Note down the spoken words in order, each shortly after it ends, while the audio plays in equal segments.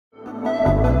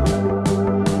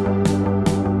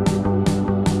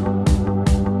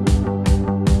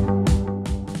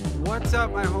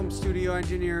my home studio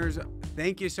engineers.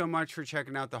 Thank you so much for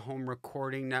checking out the Home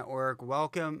Recording Network.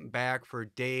 Welcome back for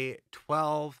day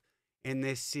 12 in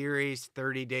this series,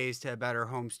 30 Days to a Better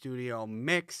Home Studio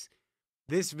Mix.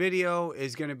 This video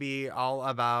is going to be all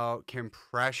about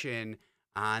compression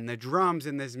on the drums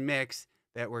in this mix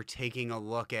that we're taking a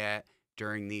look at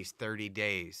during these 30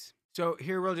 days. So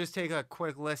here we'll just take a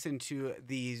quick listen to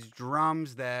these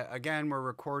drums that, again, were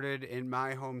recorded in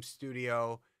my home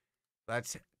studio.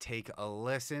 Let's take a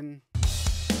listen.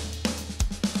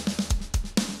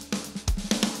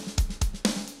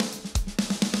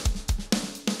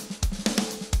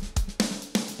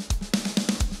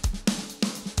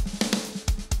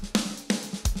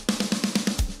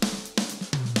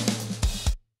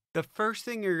 The first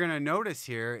thing you're going to notice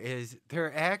here is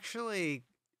there actually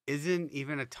isn't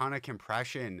even a ton of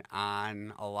compression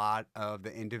on a lot of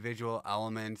the individual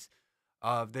elements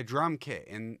of the drum kit.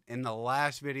 In the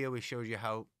last video, we showed you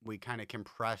how we kind of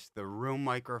compressed the room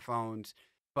microphones,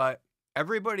 but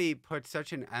everybody put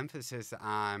such an emphasis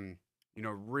on,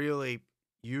 really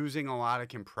using a lot of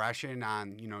compression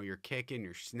on, your kick and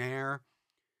your snare.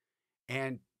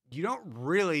 And you don't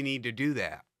really need to do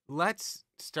that. Let's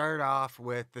start off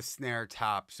with the snare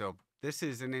top. So this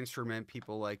is an instrument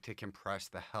people like to compress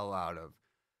the hell out of.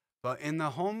 But in the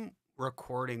home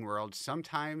recording world,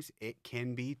 sometimes it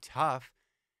can be tough,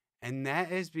 and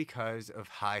that is because of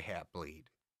hi-hat bleed.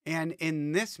 And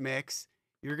in this mix,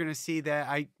 you're going to see that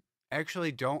I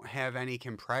actually don't have any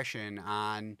compression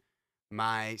on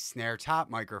my snare top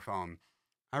microphone.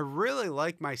 I really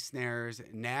like my snares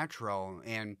natural,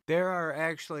 and there are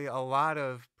actually a lot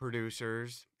of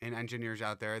producers and engineers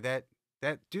out there that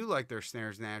do like their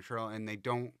snares natural, and they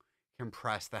don't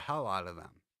compress the hell out of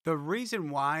them. The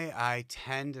reason why I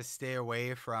tend to stay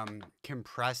away from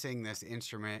compressing this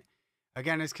instrument,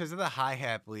 again, is because of the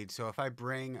hi-hat bleed. So if I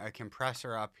bring a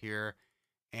compressor up here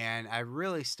and I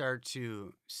really start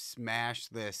to smash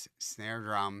this snare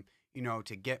drum,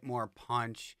 to get more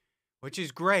punch, which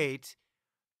is great,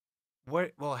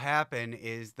 what will happen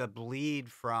is the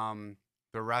bleed from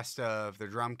the rest of the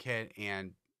drum kit,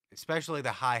 and especially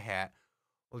the hi-hat,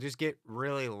 will just get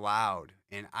really loud.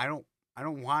 And I don't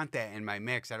want that in my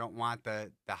mix. I don't want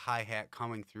the hi-hat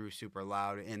coming through super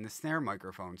loud in the snare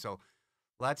microphone. So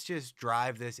let's just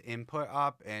drive this input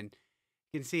up, and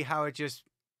you can see how it just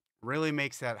really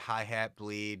makes that hi-hat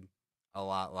bleed a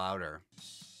lot louder.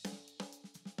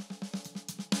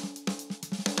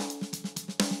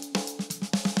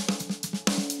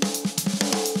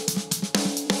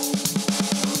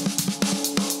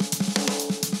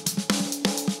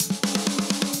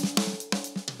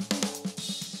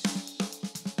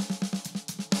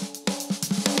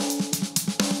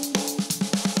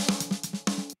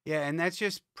 Yeah, and that's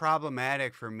just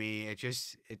problematic for me.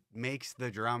 It makes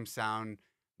the drum sound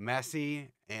messy,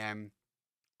 and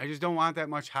I just don't want that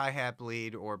much hi-hat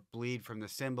bleed or bleed from the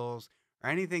cymbals or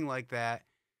anything like that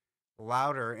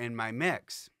louder in my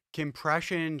mix.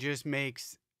 Compression just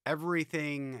makes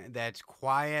everything that's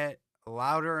quiet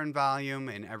louder in volume,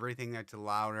 and everything that's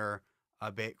louder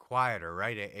a bit quieter,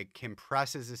 right? It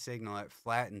compresses the signal, it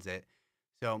flattens it.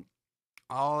 So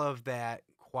all of that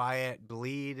quiet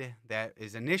bleed that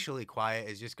is initially quiet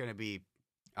is just going to be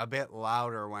a bit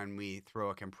louder when we throw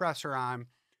a compressor on,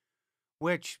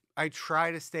 which I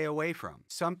try to stay away from.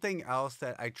 Something else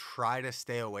that I try to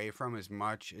stay away from as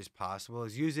much as possible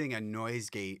is using a noise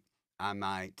gate on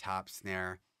my top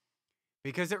snare,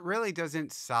 because it really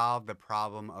doesn't solve the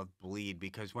problem of bleed,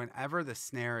 because whenever the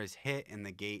snare is hit and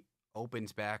the gate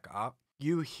opens back up,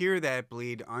 you hear that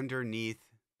bleed underneath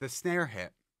the snare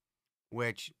hit,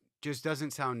 which just doesn't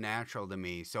sound natural to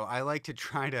me. So I like to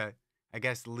try to,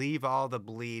 leave all the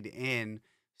bleed in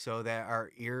so that our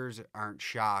ears aren't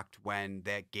shocked when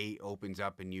that gate opens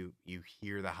up and you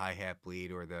hear the hi-hat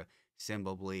bleed or the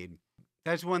cymbal bleed.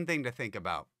 That's one thing to think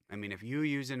about. I mean, if you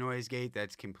use a noise gate,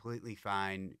 that's completely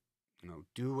fine.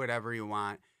 Do whatever you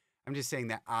want. I'm just saying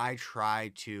that I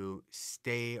try to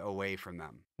stay away from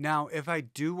them. Now, if I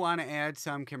do want to add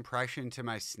some compression to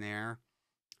my snare,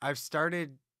 I've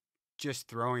started just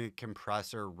throwing a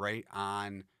compressor right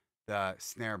on the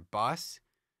snare bus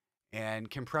and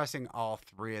compressing all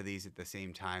three of these at the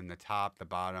same time, the top, the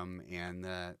bottom, and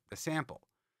the sample.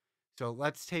 So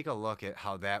let's take a look at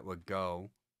how that would go.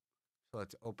 So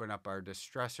let's open up our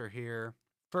distressor here.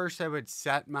 First, I would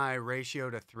set my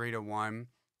ratio to 3:1.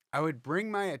 I would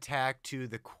bring my attack to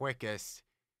the quickest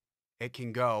it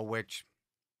can go, which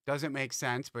doesn't make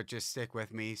sense, but just stick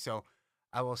with me. So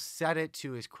I will set it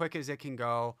to as quick as it can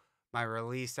go. My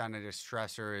release on a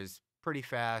distressor is pretty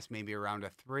fast, maybe around a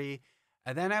 3.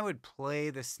 And then I would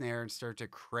play the snare and start to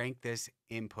crank this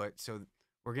input. So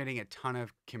we're getting a ton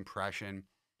of compression.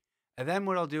 And then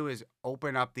what I'll do is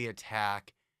open up the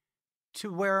attack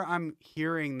to where I'm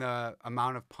hearing the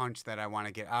amount of punch that I want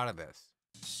to get out of this.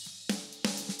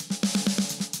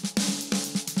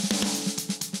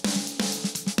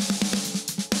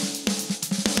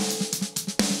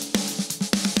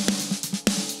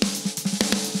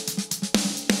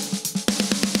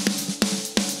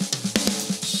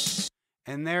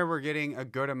 And there we're getting a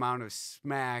good amount of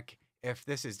smack. If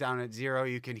this is down at 0,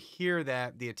 you can hear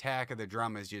that the attack of the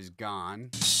drum is just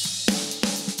gone.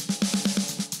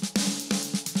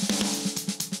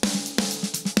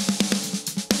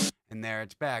 And there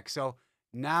it's back. So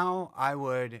now I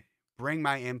would bring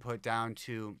my input down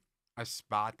to a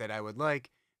spot that I would like.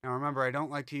 Now remember, I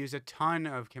don't like to use a ton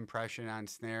of compression on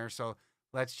snare, so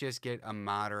let's just get a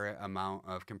moderate amount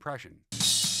of compression.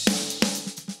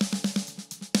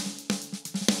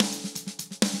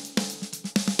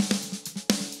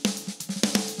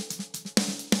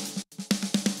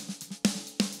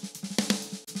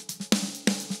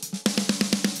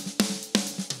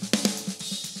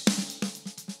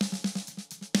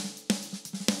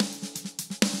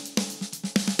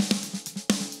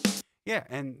 Yeah,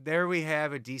 and there we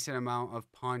have a decent amount of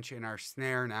punch in our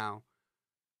snare now.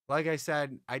 Like I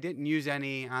said, I didn't use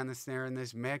any on the snare in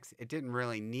this mix. It didn't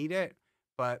really need it,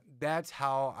 but that's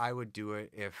how I would do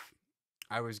it if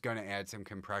I was going to add some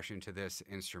compression to this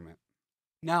instrument.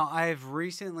 Now, I've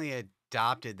recently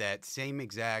adopted that same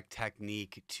exact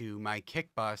technique to my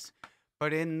kick bus,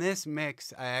 but in this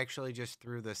mix, I actually just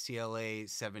threw the CLA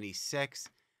 76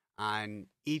 on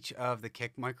each of the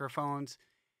kick microphones.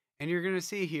 And you're going to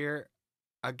see here,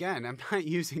 again, I'm not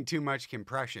using too much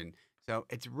compression. So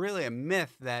it's really a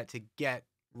myth that to get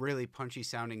really punchy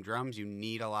sounding drums, you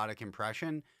need a lot of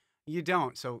compression. You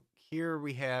don't. So here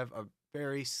we have a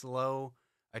very slow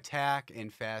attack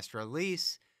and fast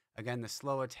release. Again, the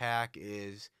slow attack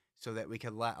is so that we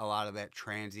could let a lot of that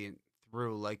transient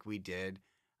through like we did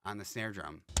on the snare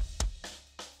drum.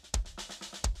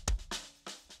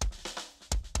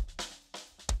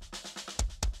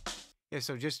 Yeah,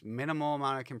 so just minimal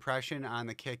amount of compression on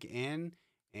the kick in,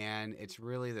 and it's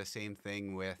really the same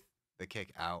thing with the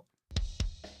kick out.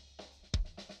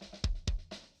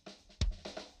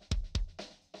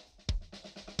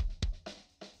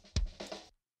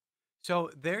 So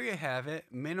there you have it,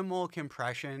 minimal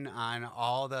compression on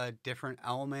all the different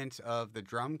elements of the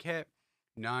drum kit,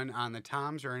 none on the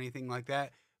toms or anything like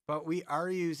that, but we are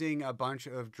using a bunch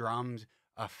of drums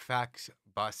effects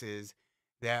buses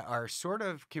that are sort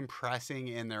of compressing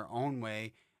in their own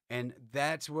way. And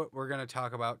that's what we're going to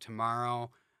talk about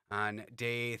tomorrow on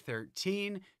day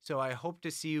 13. So I hope to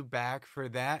see you back for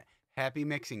that. Happy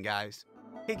mixing, guys.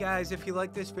 Hey guys, if you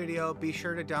like this video, be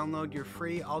sure to download your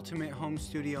free Ultimate Home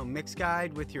Studio Mix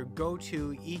Guide with your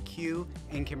go-to EQ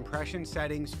and compression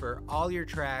settings for all your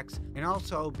tracks. And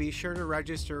also be sure to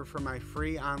register for my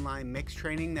free online mix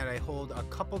training that I hold a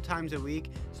couple times a week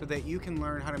so that you can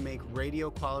learn how to make radio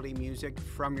quality music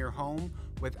from your home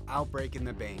without breaking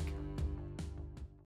the bank.